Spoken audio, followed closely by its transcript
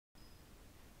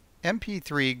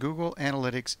MP3 Google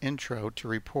Analytics Intro to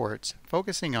Reports,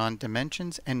 focusing on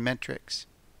dimensions and metrics.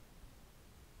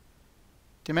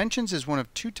 Dimensions is one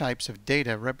of two types of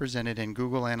data represented in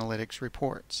Google Analytics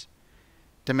reports.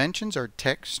 Dimensions are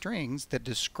text strings that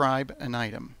describe an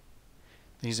item.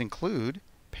 These include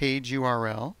page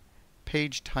URL,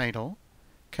 page title,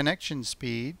 connection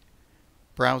speed,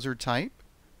 browser type,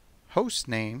 host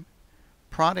name,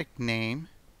 product name,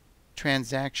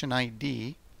 transaction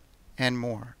ID, and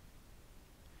more.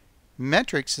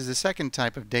 Metrics is the second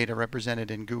type of data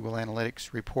represented in Google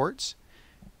Analytics reports.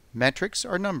 Metrics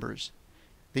are numbers.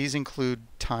 These include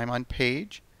time on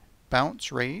page,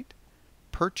 bounce rate,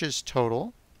 purchase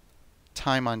total,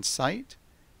 time on site,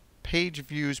 page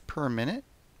views per minute,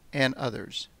 and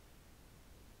others.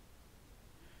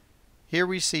 Here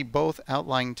we see both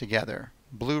outlined together,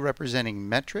 blue representing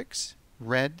metrics,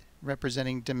 red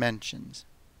representing dimensions.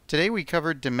 Today we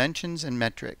covered dimensions and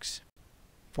metrics.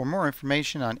 For more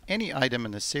information on any item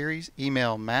in the series,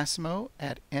 email Massimo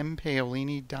at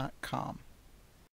mpaolini.com.